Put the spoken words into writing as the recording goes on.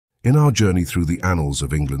In our journey through the annals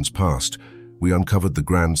of England's past, we uncovered the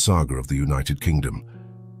grand saga of the United Kingdom.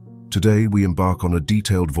 Today, we embark on a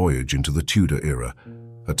detailed voyage into the Tudor era,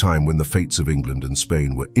 a time when the fates of England and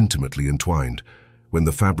Spain were intimately entwined, when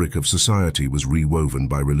the fabric of society was rewoven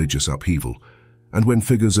by religious upheaval, and when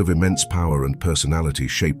figures of immense power and personality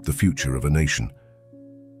shaped the future of a nation.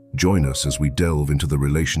 Join us as we delve into the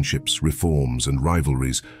relationships, reforms, and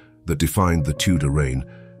rivalries that defined the Tudor reign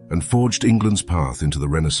and forged England's path into the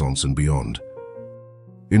Renaissance and beyond.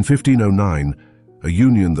 In 1509, a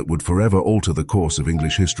union that would forever alter the course of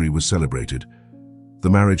English history was celebrated: the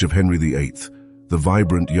marriage of Henry VIII, the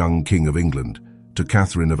vibrant young King of England, to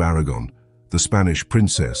Catherine of Aragon, the Spanish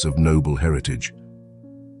princess of noble heritage.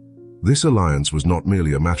 This alliance was not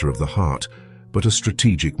merely a matter of the heart, but a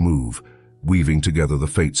strategic move, weaving together the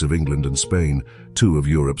fates of England and Spain, two of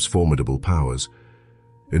Europe's formidable powers.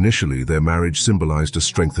 Initially, their marriage symbolized a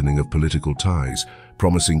strengthening of political ties,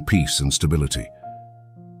 promising peace and stability.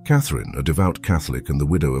 Catherine, a devout Catholic and the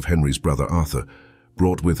widow of Henry's brother Arthur,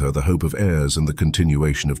 brought with her the hope of heirs and the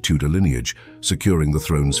continuation of Tudor lineage, securing the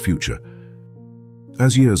throne's future.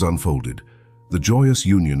 As years unfolded, the joyous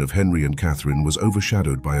union of Henry and Catherine was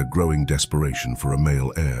overshadowed by a growing desperation for a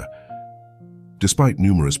male heir. Despite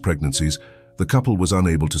numerous pregnancies, the couple was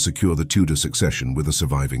unable to secure the Tudor succession with a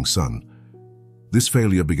surviving son. This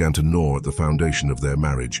failure began to gnaw at the foundation of their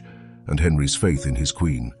marriage and Henry's faith in his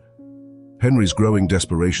queen. Henry's growing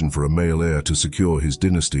desperation for a male heir to secure his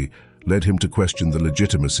dynasty led him to question the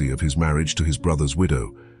legitimacy of his marriage to his brother's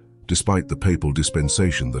widow, despite the papal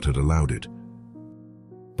dispensation that had allowed it.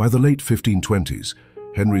 By the late 1520s,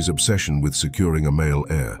 Henry's obsession with securing a male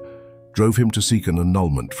heir drove him to seek an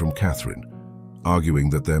annulment from Catherine, arguing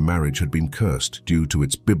that their marriage had been cursed due to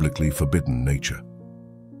its biblically forbidden nature.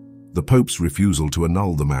 The Pope's refusal to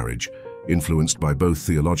annul the marriage, influenced by both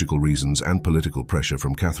theological reasons and political pressure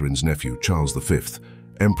from Catherine's nephew Charles V,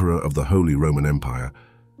 Emperor of the Holy Roman Empire,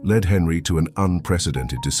 led Henry to an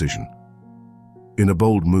unprecedented decision. In a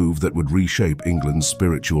bold move that would reshape England's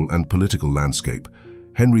spiritual and political landscape,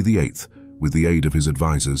 Henry VIII, with the aid of his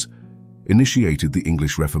advisors, initiated the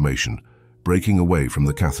English Reformation, breaking away from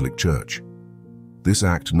the Catholic Church. This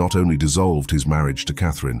act not only dissolved his marriage to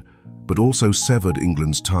Catherine, but also severed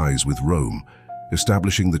England's ties with Rome,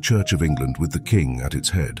 establishing the Church of England with the king at its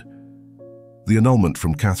head. The annulment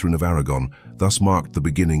from Catherine of Aragon thus marked the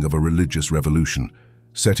beginning of a religious revolution,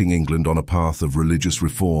 setting England on a path of religious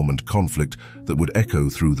reform and conflict that would echo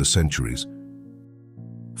through the centuries.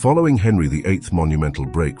 Following Henry VIII's monumental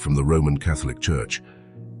break from the Roman Catholic Church,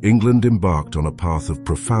 England embarked on a path of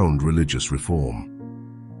profound religious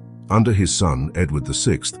reform. Under his son, Edward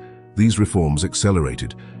VI, these reforms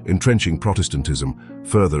accelerated, entrenching Protestantism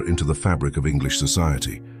further into the fabric of English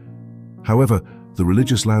society. However, the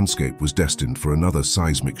religious landscape was destined for another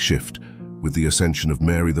seismic shift with the ascension of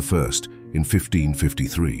Mary I in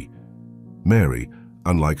 1553. Mary,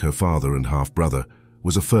 unlike her father and half-brother,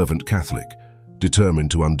 was a fervent Catholic, determined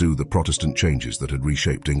to undo the Protestant changes that had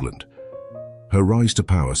reshaped England. Her rise to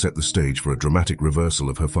power set the stage for a dramatic reversal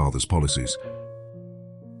of her father's policies.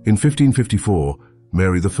 In 1554,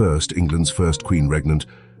 Mary I, England's first queen regnant,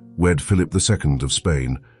 wed Philip II of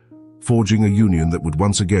Spain, forging a union that would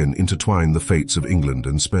once again intertwine the fates of England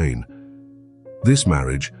and Spain. This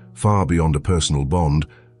marriage, far beyond a personal bond,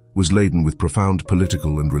 was laden with profound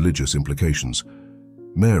political and religious implications.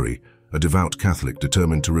 Mary, a devout Catholic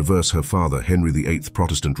determined to reverse her father Henry VIII's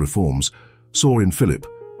Protestant reforms, saw in Philip,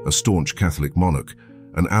 a staunch Catholic monarch,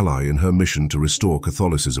 an ally in her mission to restore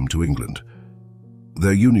Catholicism to England.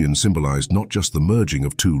 Their union symbolized not just the merging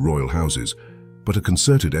of two royal houses, but a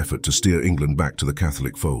concerted effort to steer England back to the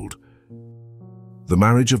Catholic fold. The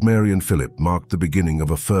marriage of Mary and Philip marked the beginning of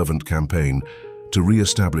a fervent campaign to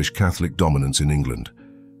re-establish Catholic dominance in England.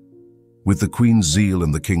 With the Queen's zeal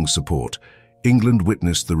and the King's support, England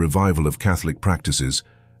witnessed the revival of Catholic practices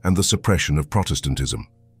and the suppression of Protestantism.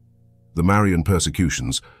 The Marian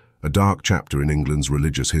persecutions, a dark chapter in England's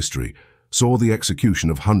religious history, saw the execution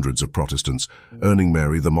of hundreds of Protestants, earning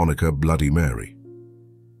Mary the moniker Bloody Mary.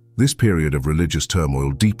 This period of religious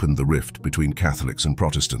turmoil deepened the rift between Catholics and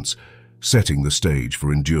Protestants, setting the stage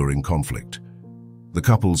for enduring conflict. The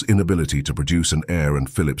couple's inability to produce an heir and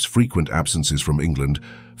Philip's frequent absences from England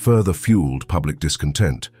further fueled public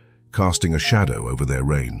discontent, casting a shadow over their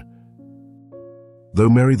reign. Though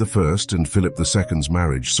Mary I and Philip II's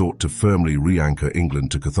marriage sought to firmly re-anchor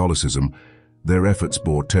England to Catholicism, their efforts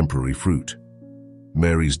bore temporary fruit.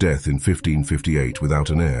 Mary's death in 1558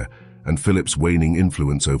 without an heir and Philip's waning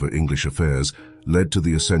influence over English affairs led to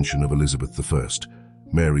the ascension of Elizabeth I,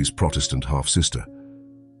 Mary's Protestant half-sister.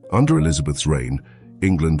 Under Elizabeth's reign,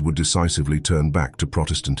 England would decisively turn back to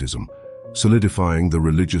Protestantism, solidifying the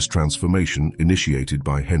religious transformation initiated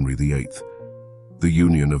by Henry VIII. The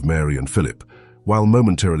union of Mary and Philip, while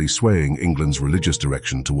momentarily swaying England's religious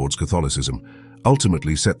direction towards Catholicism,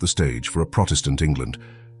 ultimately set the stage for a Protestant England,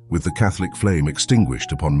 with the Catholic flame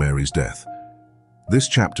extinguished upon Mary's death. This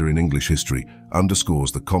chapter in English history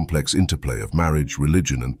underscores the complex interplay of marriage,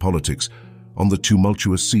 religion, and politics on the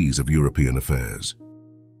tumultuous seas of European affairs.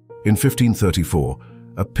 In 1534,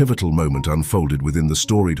 a pivotal moment unfolded within the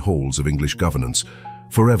storied halls of English governance,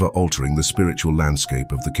 forever altering the spiritual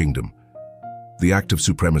landscape of the kingdom. The Act of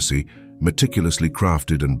Supremacy, meticulously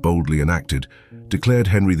crafted and boldly enacted, declared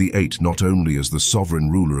Henry VIII not only as the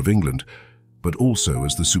sovereign ruler of England, but also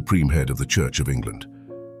as the supreme head of the Church of England.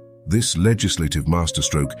 This legislative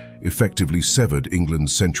masterstroke effectively severed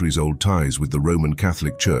England's centuries-old ties with the Roman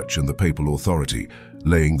Catholic Church and the papal authority,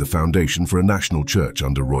 laying the foundation for a national church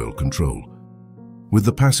under royal control. With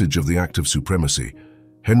the passage of the Act of Supremacy,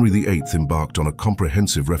 Henry VIII embarked on a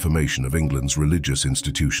comprehensive reformation of England's religious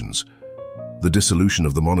institutions. The dissolution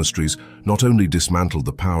of the monasteries not only dismantled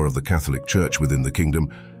the power of the Catholic Church within the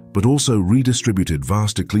kingdom, but also redistributed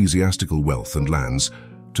vast ecclesiastical wealth and lands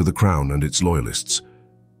to the Crown and its loyalists.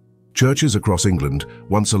 Churches across England,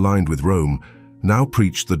 once aligned with Rome, now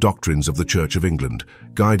preached the doctrines of the Church of England,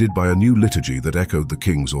 guided by a new liturgy that echoed the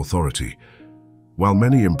king's authority. While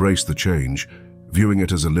many embraced the change, viewing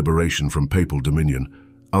it as a liberation from papal dominion,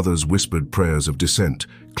 others whispered prayers of dissent,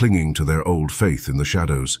 clinging to their old faith in the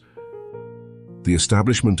shadows. The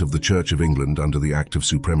establishment of the Church of England under the Act of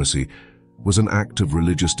Supremacy was an act of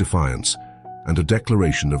religious defiance and a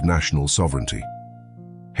declaration of national sovereignty.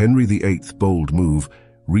 Henry VIII's bold move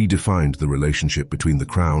redefined the relationship between the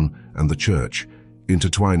Crown and the Church,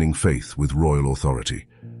 intertwining faith with royal authority.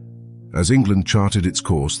 As England charted its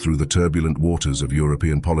course through the turbulent waters of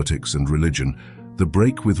European politics and religion, the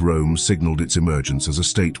break with Rome signaled its emergence as a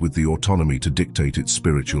state with the autonomy to dictate its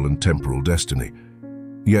spiritual and temporal destiny.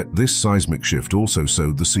 Yet this seismic shift also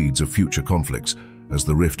sowed the seeds of future conflicts, as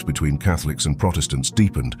the rift between Catholics and Protestants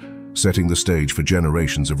deepened, setting the stage for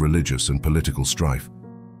generations of religious and political strife.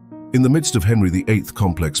 In the midst of Henry VIII's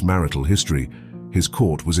complex marital history, his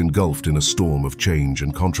court was engulfed in a storm of change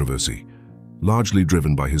and controversy, largely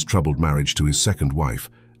driven by his troubled marriage to his second wife,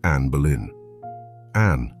 Anne Boleyn.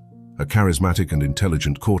 Anne, a charismatic and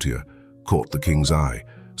intelligent courtier, caught the king's eye,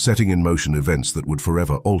 setting in motion events that would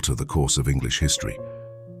forever alter the course of English history.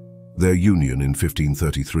 Their union in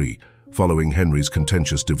 1533, following Henry's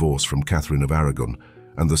contentious divorce from Catherine of Aragon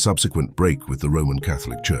and the subsequent break with the Roman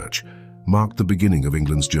Catholic Church, marked the beginning of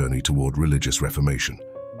England's journey toward religious reformation.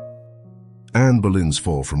 Anne Boleyn's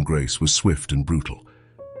fall from grace was swift and brutal.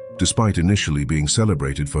 Despite initially being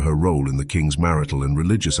celebrated for her role in the king's marital and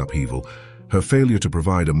religious upheaval, her failure to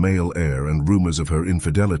provide a male heir and rumors of her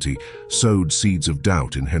infidelity sowed seeds of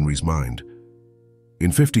doubt in Henry's mind. In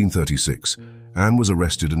 1536, Anne was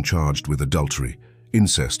arrested and charged with adultery,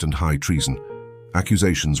 incest, and high treason,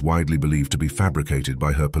 accusations widely believed to be fabricated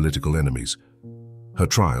by her political enemies. Her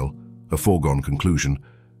trial, a foregone conclusion,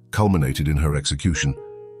 culminated in her execution,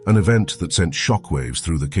 an event that sent shockwaves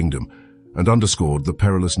through the kingdom and underscored the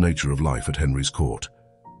perilous nature of life at Henry's court.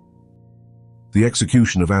 The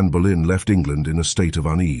execution of Anne Boleyn left England in a state of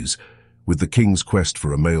unease, with the king's quest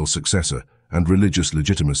for a male successor and religious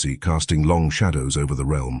legitimacy casting long shadows over the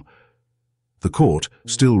realm. The court,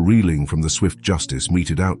 still reeling from the swift justice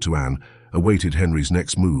meted out to Anne, awaited Henry's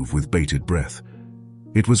next move with bated breath.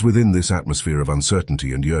 It was within this atmosphere of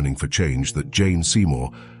uncertainty and yearning for change that Jane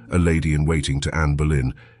Seymour, a lady-in-waiting to Anne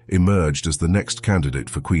Boleyn, emerged as the next candidate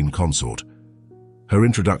for Queen Consort. Her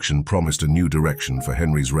introduction promised a new direction for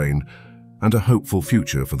Henry's reign and a hopeful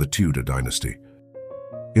future for the Tudor dynasty.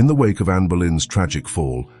 In the wake of Anne Boleyn's tragic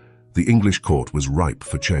fall, the English court was ripe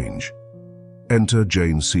for change. Enter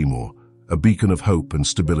Jane Seymour, a beacon of hope and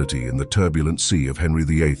stability in the turbulent sea of Henry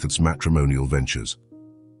VIII's matrimonial ventures.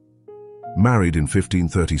 Married in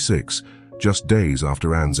 1536, just days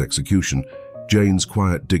after Anne's execution, Jane's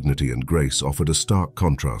quiet dignity and grace offered a stark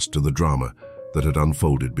contrast to the drama that had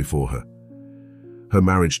unfolded before her. Her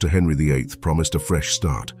marriage to Henry VIII promised a fresh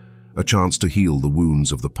start, a chance to heal the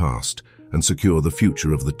wounds of the past and secure the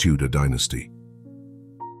future of the Tudor dynasty.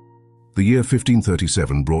 The year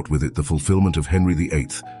 1537 brought with it the fulfillment of Henry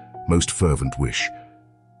VIII's most fervent wish,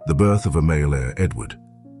 the birth of a male heir, Edward.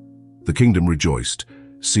 The kingdom rejoiced,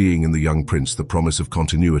 seeing in the young prince the promise of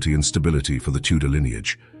continuity and stability for the Tudor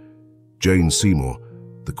lineage. Jane Seymour,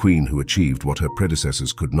 the queen who achieved what her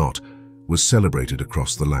predecessors could not, was celebrated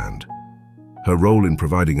across the land. Her role in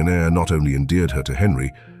providing an heir not only endeared her to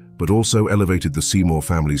Henry, but also elevated the Seymour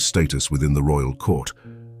family's status within the royal court,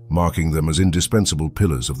 marking them as indispensable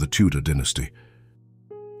pillars of the Tudor dynasty.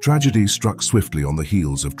 Tragedy struck swiftly on the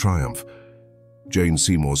heels of triumph. Jane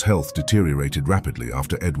Seymour's health deteriorated rapidly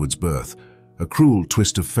after Edward's birth, a cruel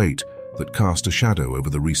twist of fate that cast a shadow over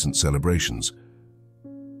the recent celebrations.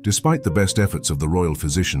 Despite the best efforts of the royal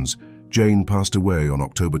physicians, Jane passed away on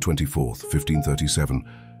October 24, 1537,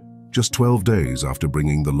 just 12 days after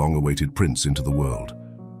bringing the long-awaited prince into the world.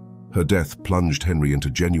 Her death plunged Henry into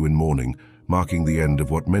genuine mourning, marking the end of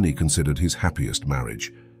what many considered his happiest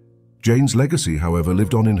marriage. Jane's legacy, however,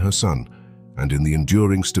 lived on in her son, and in the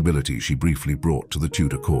enduring stability she briefly brought to the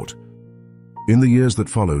Tudor court. In the years that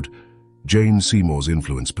followed, Jane Seymour's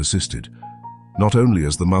influence persisted, not only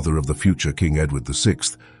as the mother of the future King Edward VI,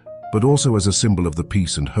 but also as a symbol of the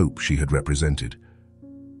peace and hope she had represented.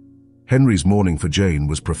 Henry's mourning for Jane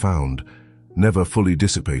was profound, never fully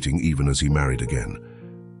dissipating even as he married again.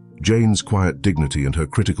 Jane's quiet dignity and her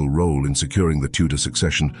critical role in securing the Tudor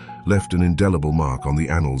succession left an indelible mark on the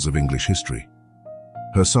annals of English history.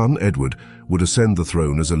 Her son, Edward, would ascend the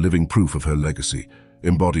throne as a living proof of her legacy,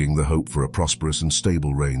 embodying the hope for a prosperous and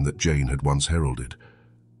stable reign that Jane had once heralded.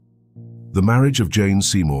 The marriage of Jane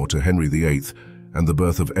Seymour to Henry VIII and the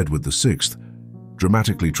birth of Edward VI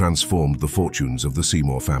dramatically transformed the fortunes of the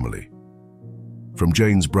Seymour family. From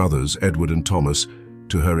Jane's brothers, Edward and Thomas,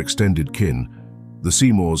 to her extended kin, the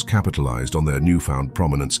Seymours capitalized on their newfound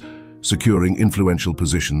prominence, securing influential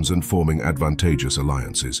positions and forming advantageous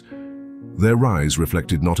alliances. Their rise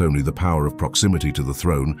reflected not only the power of proximity to the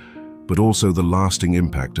throne, but also the lasting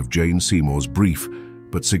impact of Jane Seymour's brief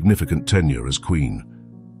but significant tenure as queen.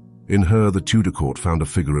 In her, the Tudor court found a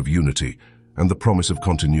figure of unity and the promise of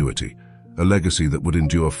continuity, a legacy that would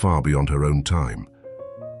endure far beyond her own time.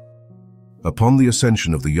 Upon the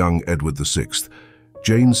ascension of the young Edward VI,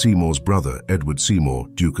 Jane Seymour's brother, Edward Seymour,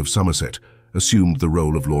 Duke of Somerset, assumed the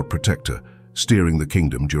role of Lord Protector, steering the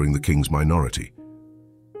kingdom during the king's minority.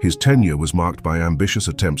 His tenure was marked by ambitious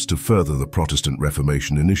attempts to further the Protestant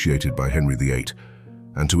Reformation initiated by Henry VIII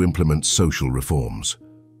and to implement social reforms.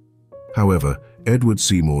 However, Edward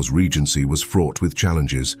Seymour's regency was fraught with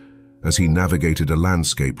challenges as he navigated a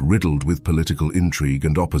landscape riddled with political intrigue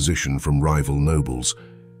and opposition from rival nobles.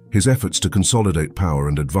 His efforts to consolidate power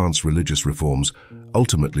and advance religious reforms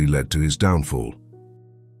ultimately led to his downfall.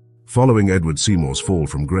 Following Edward Seymour's fall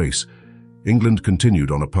from grace, England continued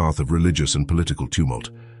on a path of religious and political tumult.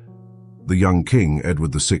 The young king,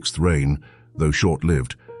 Edward VI's reign, though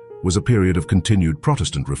short-lived, was a period of continued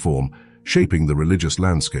Protestant reform, shaping the religious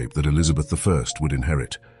landscape that Elizabeth I would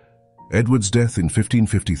inherit. Edward's death in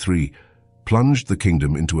 1553 plunged the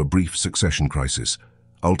kingdom into a brief succession crisis,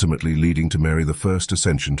 ultimately leading to Mary I's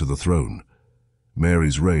ascension to the throne.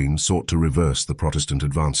 Mary's reign sought to reverse the Protestant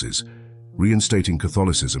advances, reinstating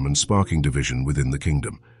Catholicism and sparking division within the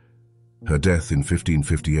kingdom. Her death in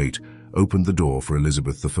 1558 opened the door for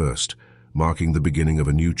Elizabeth I, marking the beginning of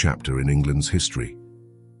a new chapter in England's history.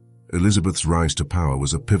 Elizabeth's rise to power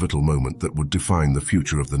was a pivotal moment that would define the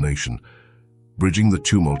future of the nation, bridging the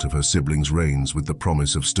tumult of her siblings' reigns with the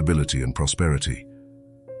promise of stability and prosperity.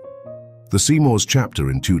 The Seymours' chapter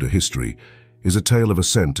in Tudor history is a tale of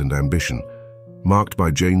ascent and ambition, marked by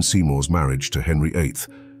Jane Seymour's marriage to Henry VIII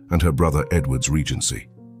and her brother Edward's regency.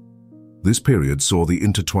 This period saw the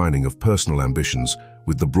intertwining of personal ambitions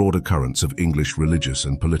with the broader currents of English religious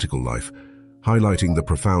and political life, highlighting the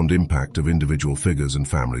profound impact of individual figures and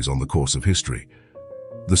families on the course of history.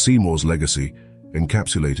 The Seymours' legacy,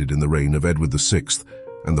 encapsulated in the reign of Edward VI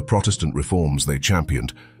and the Protestant reforms they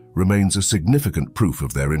championed, remains a significant proof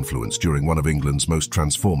of their influence during one of England's most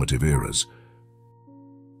transformative eras.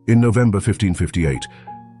 In November 1558,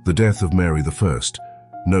 the death of Mary I,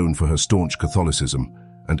 known for her staunch Catholicism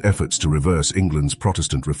and efforts to reverse England's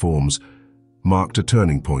Protestant reforms, marked a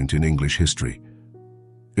turning point in English history.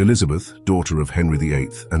 Elizabeth, daughter of Henry VIII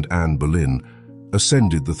and Anne Boleyn,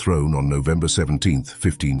 ascended the throne on November 17,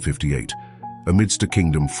 1558, amidst a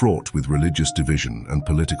kingdom fraught with religious division and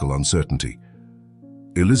political uncertainty.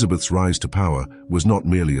 Elizabeth's rise to power was not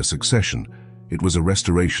merely a succession, it was a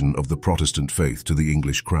restoration of the Protestant faith to the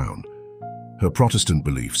English crown. Her Protestant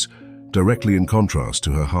beliefs, directly in contrast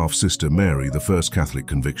to her half-sister Mary I's Catholic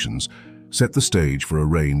convictions, set the stage for a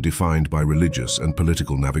reign defined by religious and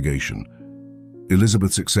political navigation.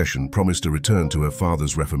 Elizabeth's accession promised a return to her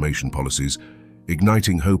father's Reformation policies,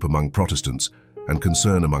 igniting hope among Protestants and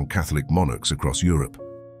concern among Catholic monarchs across Europe.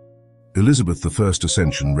 Elizabeth I's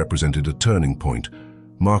ascension represented a turning point,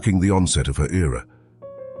 marking the onset of her era,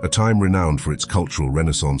 a time renowned for its cultural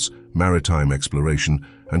renaissance, maritime exploration,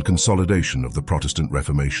 and consolidation of the Protestant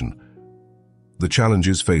Reformation. The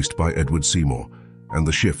challenges faced by Edward Seymour and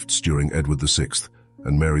the shifts during Edward VI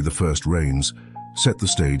and Mary I reigns set the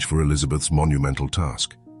stage for Elizabeth's monumental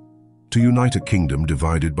task: to unite a kingdom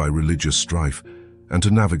divided by religious strife and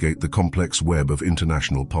to navigate the complex web of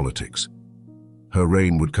international politics. Her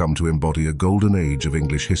reign would come to embody a golden age of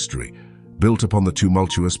English history, built upon the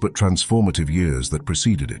tumultuous but transformative years that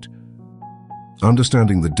preceded it.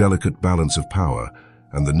 Understanding the delicate balance of power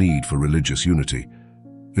and the need for religious unity,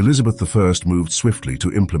 Elizabeth I moved swiftly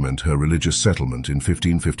to implement her religious settlement in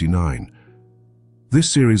 1559. This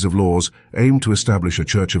series of laws aimed to establish a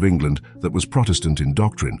Church of England that was Protestant in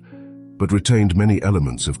doctrine, but retained many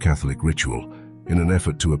elements of Catholic ritual in an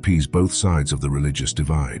effort to appease both sides of the religious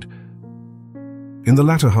divide. In the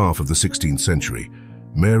latter half of the 16th century,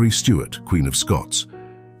 Mary Stuart, Queen of Scots,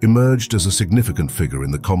 emerged as a significant figure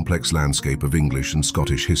in the complex landscape of English and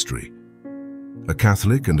Scottish history. A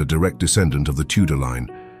Catholic and a direct descendant of the Tudor line,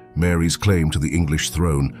 Mary's claim to the English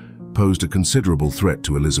throne posed a considerable threat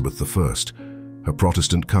to Elizabeth I, her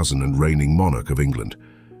Protestant cousin and reigning monarch of England.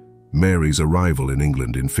 Mary's arrival in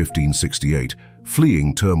England in 1568,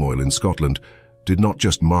 fleeing turmoil in Scotland, did not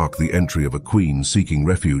just mark the entry of a queen seeking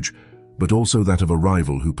refuge, but also that of a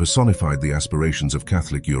rival who personified the aspirations of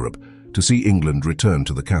Catholic Europe to see England return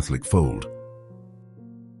to the Catholic fold.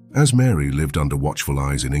 As Mary lived under watchful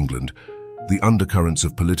eyes in England, the undercurrents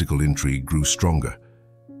of political intrigue grew stronger.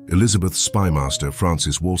 Elizabeth's spymaster,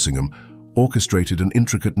 Francis Walsingham, orchestrated an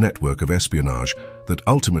intricate network of espionage that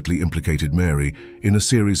ultimately implicated Mary in a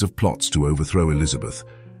series of plots to overthrow Elizabeth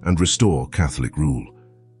and restore Catholic rule.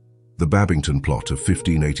 The Babington Plot of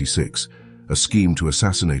 1586, a scheme to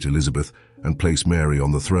assassinate Elizabeth and place Mary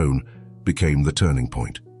on the throne, became the turning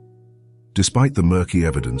point. Despite the murky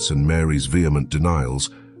evidence and Mary's vehement denials,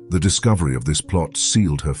 the discovery of this plot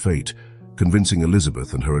sealed her fate, convincing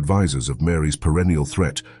Elizabeth and her advisors of Mary's perennial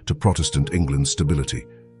threat to Protestant England's stability.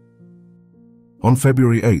 On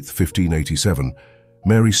February 8, 1587,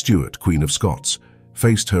 Mary Stuart, Queen of Scots,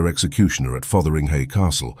 faced her executioner at Fotheringhay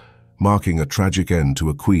Castle, marking a tragic end to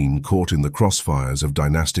a queen caught in the crossfires of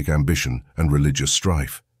dynastic ambition and religious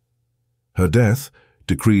strife. Her death,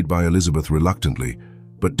 decreed by Elizabeth reluctantly,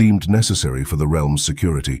 but deemed necessary for the realm's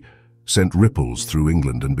security, sent ripples through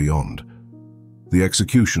England and beyond. The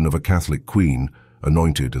execution of a Catholic queen,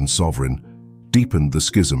 anointed and sovereign, deepened the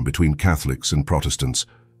schism between Catholics and Protestants,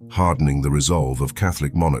 hardening the resolve of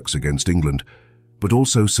Catholic monarchs against England, but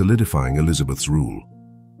also solidifying Elizabeth's rule.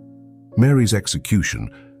 Mary's execution,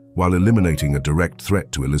 while eliminating a direct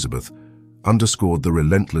threat to Elizabeth, underscored the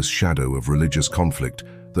relentless shadow of religious conflict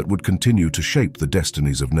that would continue to shape the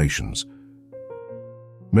destinies of nations.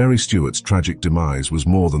 Mary Stuart's tragic demise was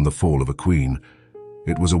more than the fall of a queen.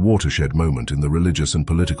 It was a watershed moment in the religious and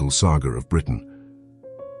political saga of Britain.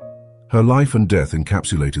 Her life and death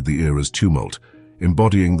encapsulated the era's tumult,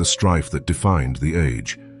 embodying the strife that defined the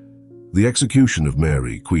age. The execution of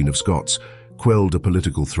Mary, Queen of Scots, quelled a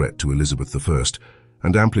political threat to Elizabeth I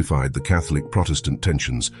and amplified the Catholic-Protestant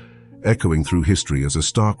tensions, echoing through history as a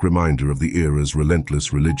stark reminder of the era's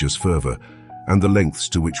relentless religious fervor and the lengths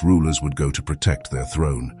to which rulers would go to protect their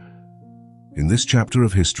throne. In this chapter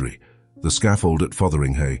of history, the scaffold at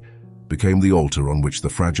Fotheringhay became the altar on which the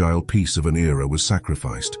fragile peace of an era was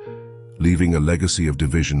sacrificed, leaving a legacy of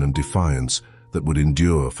division and defiance that would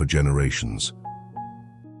endure for generations.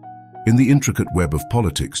 In the intricate web of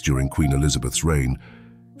politics during Queen Elizabeth's reign,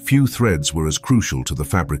 few threads were as crucial to the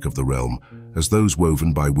fabric of the realm as those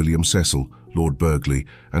woven by William Cecil, Lord Burghley,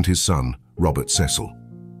 and his son, Robert Cecil.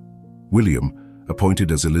 William,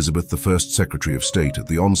 appointed as Elizabeth I's Secretary of State at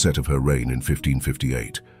the onset of her reign in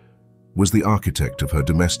 1558, was the architect of her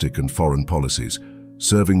domestic and foreign policies,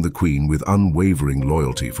 serving the Queen with unwavering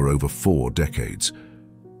loyalty for over 4 decades.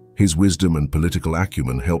 His wisdom and political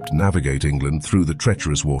acumen helped navigate England through the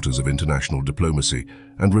treacherous waters of international diplomacy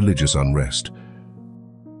and religious unrest.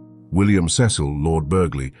 William Cecil, Lord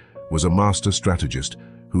Burghley, was a master strategist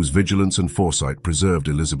whose vigilance and foresight preserved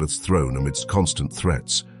Elizabeth's throne amidst constant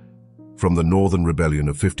threats. From the Northern Rebellion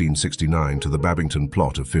of 1569 to the Babington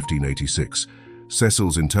Plot of 1586,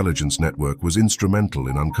 Cecil's intelligence network was instrumental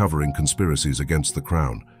in uncovering conspiracies against the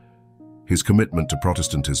crown. His commitment to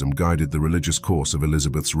Protestantism guided the religious course of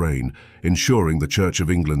Elizabeth's reign, ensuring the Church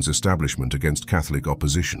of England's establishment against Catholic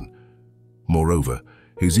opposition. Moreover,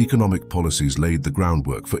 his economic policies laid the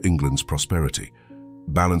groundwork for England's prosperity,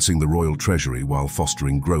 balancing the royal treasury while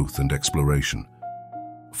fostering growth and exploration.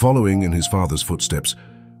 Following in his father's footsteps,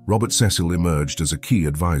 Robert Cecil emerged as a key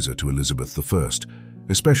advisor to Elizabeth I,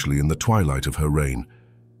 especially in the twilight of her reign.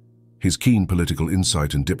 His keen political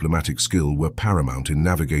insight and diplomatic skill were paramount in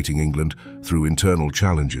navigating England through internal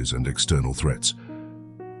challenges and external threats.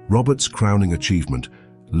 Robert's crowning achievement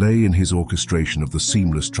lay in his orchestration of the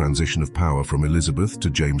seamless transition of power from Elizabeth to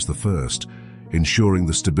James I, ensuring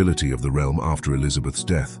the stability of the realm after Elizabeth's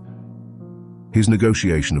death. His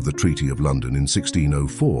negotiation of the Treaty of London in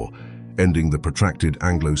 1604, ending the protracted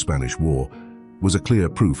Anglo-Spanish War, was a clear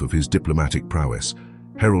proof of his diplomatic prowess,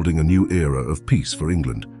 heralding a new era of peace for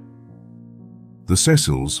England. The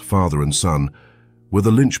Cecils, father and son, were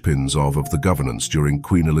the linchpins of the governance during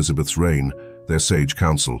Queen Elizabeth's reign, their sage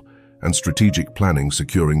counsel, and strategic planning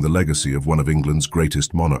securing the legacy of one of England's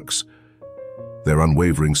greatest monarchs. Their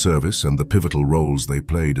unwavering service and the pivotal roles they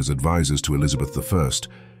played as advisors to Elizabeth I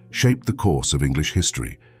shaped the course of English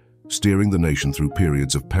history, steering the nation through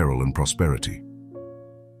periods of peril and prosperity.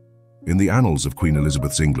 In the annals of Queen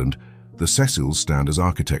Elizabeth's England, the Cecils stand as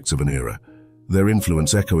architects of an era, their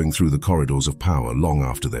influence echoing through the corridors of power long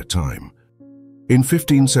after their time. In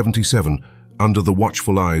 1577, under the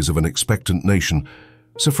watchful eyes of an expectant nation,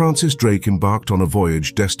 Sir Francis Drake embarked on a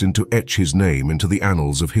voyage destined to etch his name into the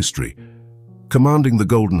annals of history. Commanding the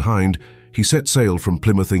Golden Hind, he set sail from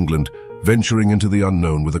Plymouth, England, venturing into the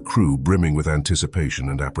unknown with a crew brimming with anticipation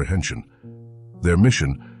and apprehension. Their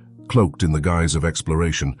mission, cloaked in the guise of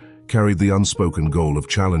exploration, carried the unspoken goal of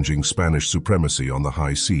challenging Spanish supremacy on the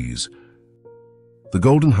high seas. The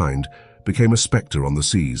Golden Hind became a spectre on the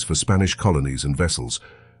seas for Spanish colonies and vessels,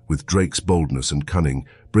 with Drake's boldness and cunning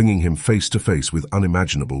bringing him face to face with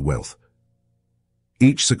unimaginable wealth.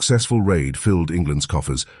 Each successful raid filled England's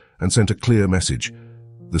coffers and sent a clear message: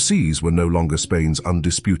 the seas were no longer Spain's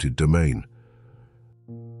undisputed domain.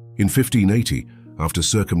 In 1580, after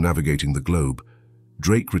circumnavigating the globe,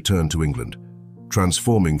 Drake returned to England,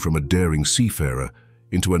 transforming from a daring seafarer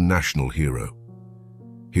into a national hero.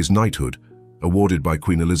 His knighthood, awarded by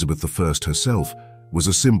Queen Elizabeth I herself, was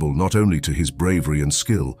a symbol not only to his bravery and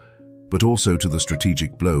skill, but also to the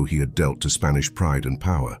strategic blow he had dealt to Spanish pride and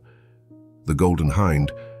power. The Golden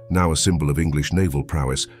Hind, now a symbol of English naval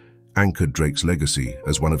prowess, anchored Drake's legacy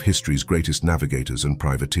as one of history's greatest navigators and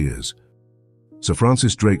privateers. Sir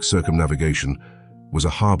Francis Drake's circumnavigation was a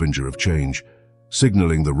harbinger of change,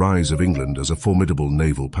 signaling the rise of England as a formidable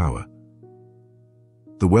naval power.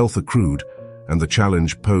 The wealth accrued and the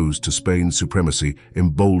challenge posed to Spain's supremacy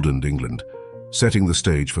emboldened England, setting the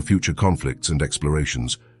stage for future conflicts and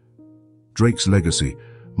explorations. Drake's legacy,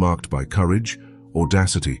 marked by courage,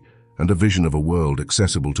 audacity, and a vision of a world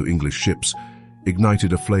accessible to English ships,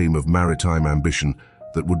 ignited a flame of maritime ambition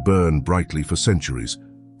that would burn brightly for centuries,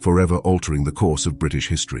 forever altering the course of British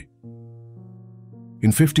history. In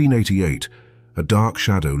 1588, a dark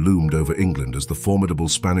shadow loomed over England as the formidable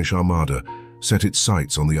Spanish Armada set its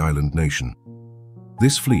sights on the island nation.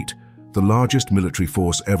 This fleet, the largest military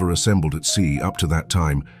force ever assembled at sea up to that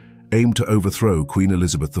time, aimed to overthrow Queen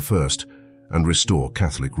Elizabeth I and restore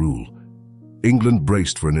Catholic rule. England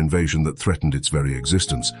braced for an invasion that threatened its very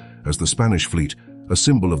existence, as the Spanish fleet, a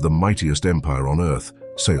symbol of the mightiest empire on earth,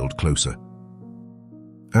 sailed closer.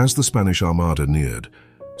 As the Spanish Armada neared,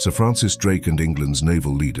 Sir Francis Drake and England's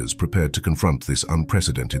naval leaders prepared to confront this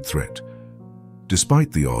unprecedented threat.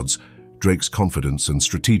 Despite the odds, Drake's confidence and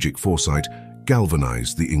strategic foresight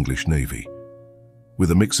galvanized the English Navy.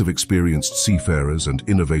 With a mix of experienced seafarers and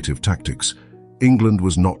innovative tactics, England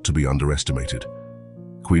was not to be underestimated.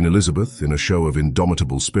 Queen Elizabeth, in a show of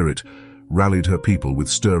indomitable spirit, rallied her people with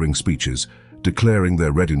stirring speeches, declaring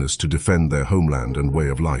their readiness to defend their homeland and way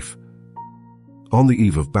of life. On the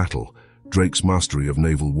eve of battle, Drake's mastery of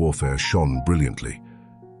naval warfare shone brilliantly.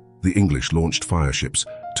 The English launched fireships,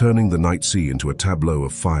 turning the night sea into a tableau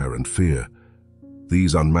of fire and fear.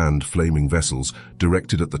 These unmanned flaming vessels,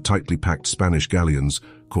 directed at the tightly packed Spanish galleons,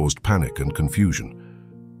 caused panic and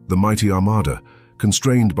confusion. The mighty Armada,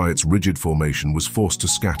 constrained by its rigid formation, was forced to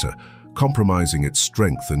scatter, compromising its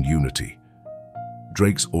strength and unity.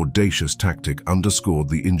 Drake's audacious tactic underscored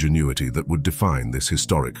the ingenuity that would define this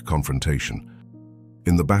historic confrontation.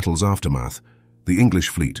 In the battle's aftermath, the English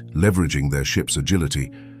fleet, leveraging their ships' agility,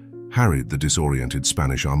 harried the disoriented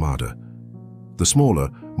Spanish Armada. The smaller,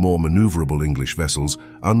 more maneuverable English vessels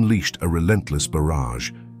unleashed a relentless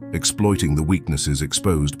barrage, exploiting the weaknesses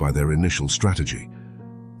exposed by their initial strategy.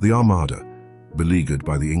 The Armada, beleaguered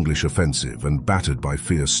by the English offensive and battered by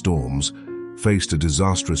fierce storms, faced a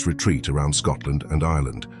disastrous retreat around Scotland and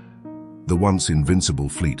Ireland. The once invincible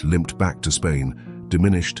fleet limped back to Spain,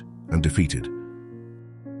 diminished and defeated.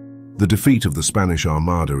 The defeat of the Spanish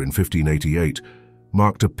Armada in 1588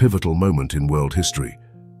 marked a pivotal moment in world history,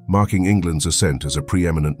 marking England's ascent as a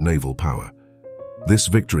preeminent naval power. This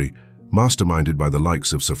victory, masterminded by the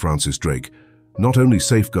likes of Sir Francis Drake, not only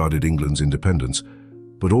safeguarded England's independence,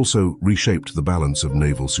 but also reshaped the balance of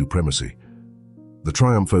naval supremacy. The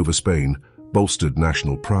triumph over Spain bolstered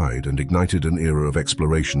national pride and ignited an era of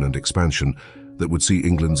exploration and expansion that would see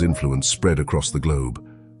England's influence spread across the globe.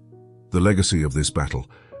 The legacy of this battle,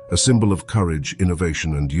 a symbol of courage,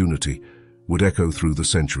 innovation, and unity, would echo through the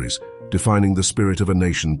centuries, defining the spirit of a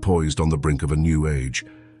nation poised on the brink of a new age.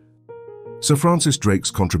 Sir Francis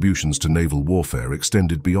Drake's contributions to naval warfare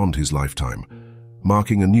extended beyond his lifetime,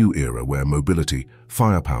 marking a new era where mobility,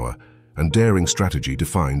 firepower, and daring strategy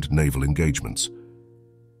defined naval engagements.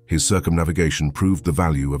 His circumnavigation proved the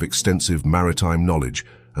value of extensive maritime knowledge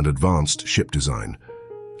and advanced ship design,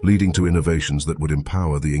 leading to innovations that would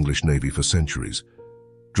empower the English Navy for centuries.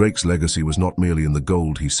 Drake's legacy was not merely in the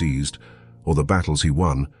gold he seized or the battles he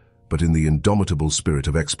won, but in the indomitable spirit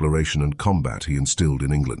of exploration and combat he instilled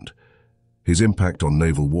in England. His impact on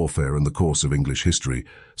naval warfare and the course of English history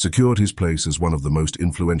secured his place as one of the most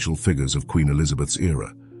influential figures of Queen Elizabeth's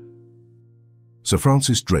era. Sir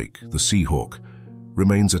Francis Drake, the Sea Hawk,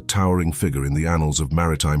 remains a towering figure in the annals of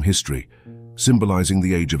maritime history, symbolizing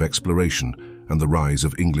the age of exploration and the rise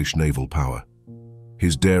of English naval power.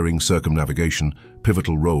 His daring circumnavigation,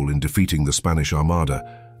 pivotal role in defeating the Spanish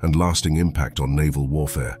Armada, and lasting impact on naval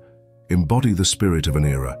warfare embody the spirit of an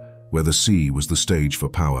era where the sea was the stage for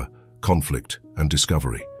power, conflict, and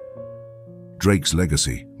discovery. Drake's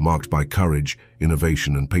legacy, marked by courage,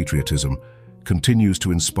 innovation, and patriotism, continues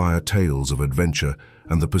to inspire tales of adventure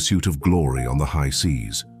and the pursuit of glory on the high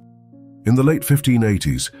seas. In the late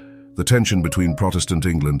 1580s, the tension between Protestant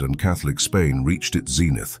England and Catholic Spain reached its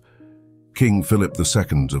zenith. King Philip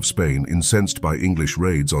II of Spain, incensed by English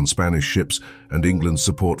raids on Spanish ships and England's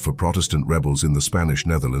support for Protestant rebels in the Spanish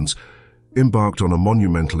Netherlands, embarked on a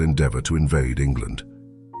monumental endeavor to invade England.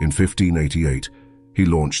 In 1588, he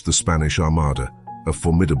launched the Spanish Armada, a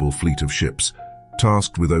formidable fleet of ships,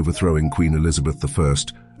 tasked with overthrowing Queen Elizabeth I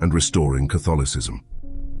and restoring Catholicism.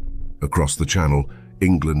 Across the Channel,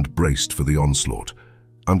 England braced for the onslaught,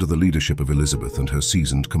 under the leadership of Elizabeth and her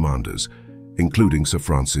seasoned commanders, including Sir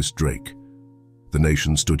Francis Drake. The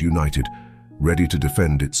nation stood united, ready to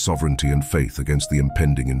defend its sovereignty and faith against the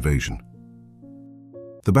impending invasion.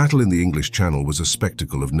 The battle in the English Channel was a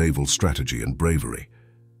spectacle of naval strategy and bravery.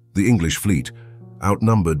 The English fleet,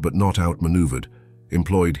 outnumbered but not outmaneuvered,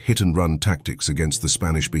 employed hit-and-run tactics against the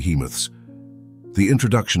Spanish behemoths. The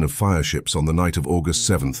introduction of fireships on the night of August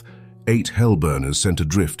 7th, 8 hellburners sent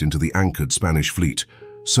adrift into the anchored Spanish fleet,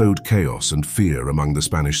 sowed chaos and fear among the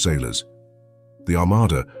Spanish sailors. The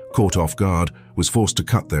Armada, caught off guard, was forced to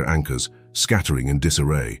cut their anchors, scattering in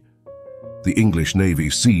disarray. The English Navy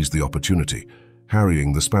seized the opportunity,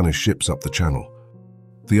 harrying the Spanish ships up the Channel.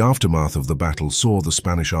 The aftermath of the battle saw the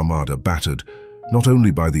Spanish Armada battered, not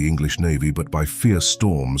only by the English Navy but by fierce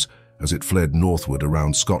storms as it fled northward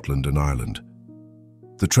around Scotland and Ireland.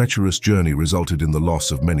 The treacherous journey resulted in the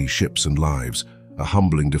loss of many ships and lives, a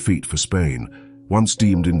humbling defeat for Spain, once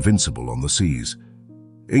deemed invincible on the seas.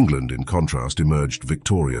 England, in contrast, emerged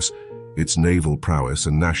victorious, its naval prowess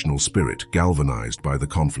and national spirit galvanized by the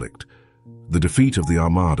conflict. The defeat of the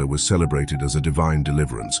Armada was celebrated as a divine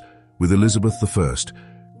deliverance, with Elizabeth I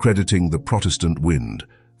crediting the Protestant wind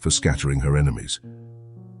for scattering her enemies.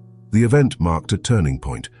 The event marked a turning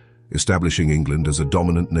point, establishing England as a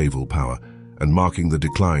dominant naval power and marking the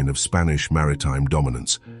decline of Spanish maritime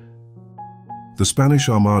dominance. The Spanish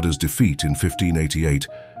Armada's defeat in 1588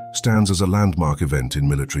 stands as a landmark event in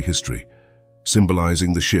military history,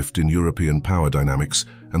 symbolizing the shift in European power dynamics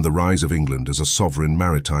and the rise of England as a sovereign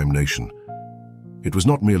maritime nation. It was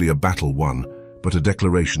not merely a battle won, but a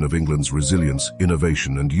declaration of England's resilience,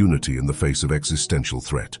 innovation, and unity in the face of existential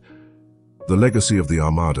threat. The legacy of the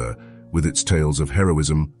Armada, with its tales of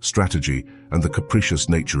heroism, strategy, and the capricious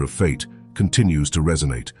nature of fate, continues to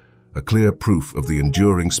resonate, a clear proof of the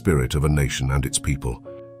enduring spirit of a nation and its people.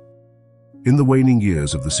 In the waning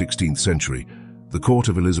years of the 16th century, the court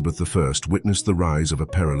of Elizabeth I witnessed the rise of a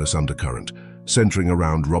perilous undercurrent, centering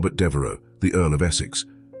around Robert Devereux, the Earl of Essex.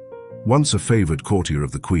 Once a favored courtier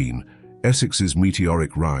of the Queen, Essex's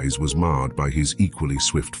meteoric rise was marred by his equally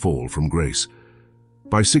swift fall from grace.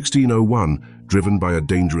 By 1601, driven by a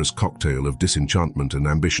dangerous cocktail of disenchantment and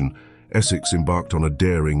ambition, Essex embarked on a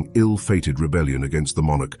daring, ill-fated rebellion against the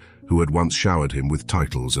monarch who had once showered him with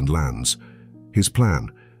titles and lands. His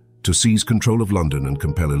plan, to seize control of London and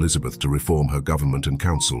compel Elizabeth to reform her government and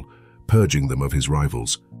council, purging them of his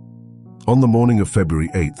rivals. On the morning of February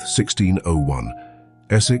 8, 1601,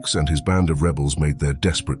 Essex and his band of rebels made their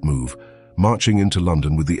desperate move, marching into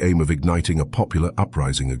London with the aim of igniting a popular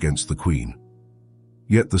uprising against the Queen.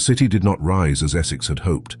 Yet the city did not rise as Essex had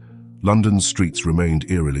hoped. London's streets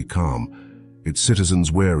remained eerily calm, its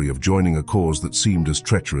citizens wary of joining a cause that seemed as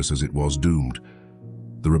treacherous as it was doomed.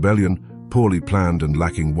 The rebellion, poorly planned and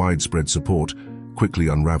lacking widespread support, quickly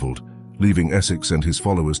unraveled, leaving Essex and his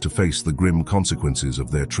followers to face the grim consequences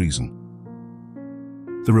of their treason.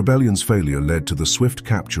 The rebellion's failure led to the swift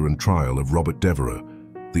capture and trial of Robert Devereux,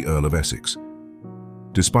 the Earl of Essex.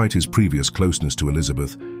 Despite his previous closeness to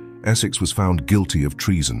Elizabeth, Essex was found guilty of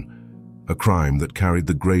treason, a crime that carried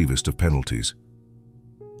the gravest of penalties.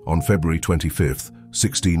 On February 25,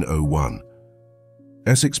 1601,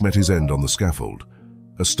 Essex met his end on the scaffold,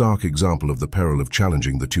 a stark example of the peril of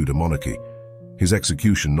challenging the Tudor monarchy. His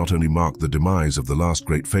execution not only marked the demise of the last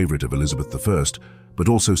great favourite of Elizabeth I, but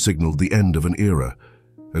also signalled the end of an era,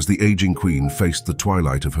 as the aging queen faced the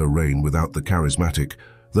twilight of her reign without the charismatic,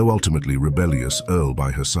 though ultimately rebellious, Earl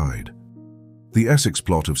by her side. The Essex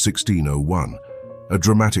plot of 1601, a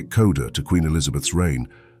dramatic coda to Queen Elizabeth's reign,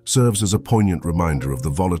 serves as a poignant reminder of the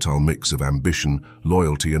volatile mix of ambition,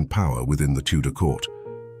 loyalty and power within the Tudor court.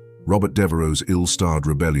 Robert Devereux's ill-starred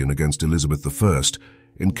rebellion against Elizabeth I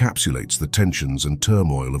encapsulates the tensions and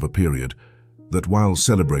turmoil of a period that, while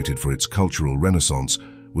celebrated for its cultural renaissance,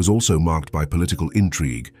 was also marked by political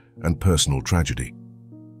intrigue and personal tragedy.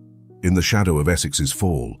 In the shadow of Essex's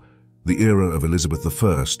fall, the era of Elizabeth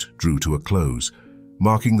I drew to a close,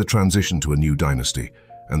 marking the transition to a new dynasty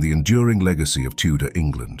and the enduring legacy of Tudor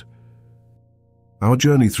England. Our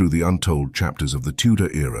journey through the untold chapters of the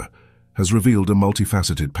Tudor era has revealed a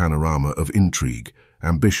multifaceted panorama of intrigue,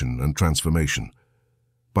 ambition and transformation.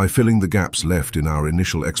 By filling the gaps left in our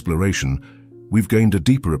initial exploration, we've gained a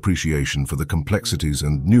deeper appreciation for the complexities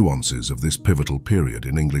and nuances of this pivotal period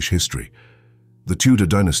in English history. The Tudor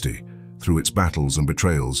dynasty, through its battles and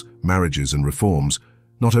betrayals, marriages and reforms,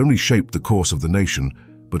 not only shaped the course of the nation,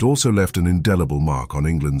 but also left an indelible mark on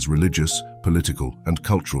England's religious, political and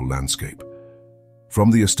cultural landscape. From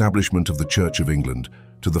the establishment of the Church of England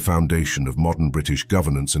to the foundation of modern British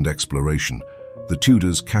governance and exploration, the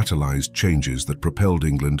Tudors catalyzed changes that propelled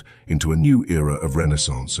England into a new era of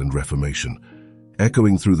Renaissance and Reformation,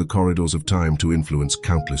 echoing through the corridors of time to influence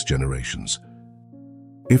countless generations.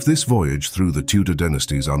 If this voyage through the Tudor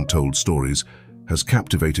dynasty's untold stories has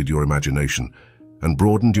captivated your imagination and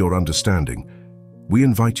broadened your understanding, we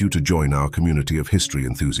invite you to join our community of history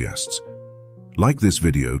enthusiasts. Like this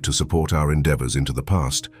video to support our endeavors into the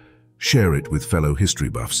past, share it with fellow history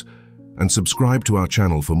buffs, and subscribe to our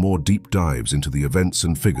channel for more deep dives into the events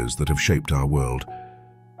and figures that have shaped our world.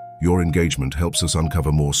 Your engagement helps us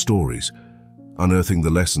uncover more stories, unearthing the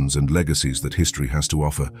lessons and legacies that history has to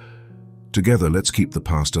offer. Together, let's keep the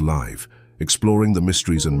past alive, exploring the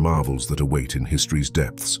mysteries and marvels that await in history's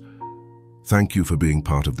depths. Thank you for being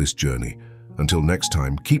part of this journey. Until next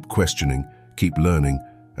time, keep questioning, keep learning,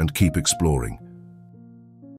 and keep exploring.